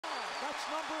That's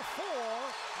number 4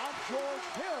 on George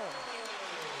Hill.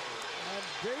 And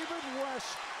David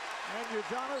West and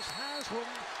Udonis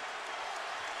Haslem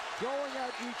going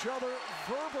at each other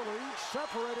verbally,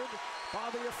 separated by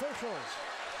the officials.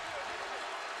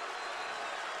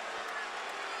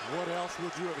 What else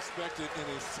would you have expected in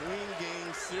a swing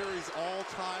game series all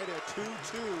tied at 2-2?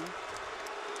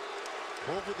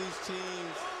 Both of these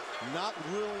teams not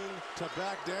willing to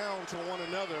back down to one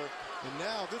another. And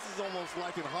now this is almost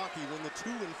like in hockey when the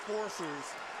two enforcers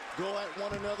go at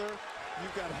one another.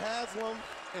 You've got Haslem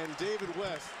and David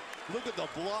West. Look at the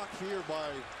block here by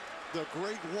the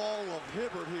great wall of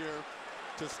Hibbert here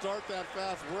to start that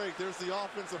fast break. There's the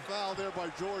offensive foul there by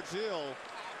George Hill.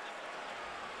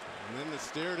 And then the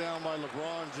stare down by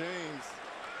LeBron James.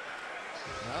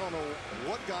 I don't know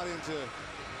what got into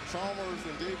Chalmers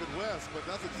and David West, but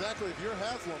that's exactly, if you're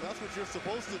Haslem, that's what you're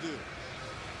supposed to do.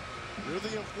 You're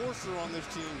the enforcer on this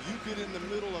team. You get in the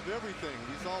middle of everything.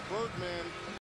 We saw Bergman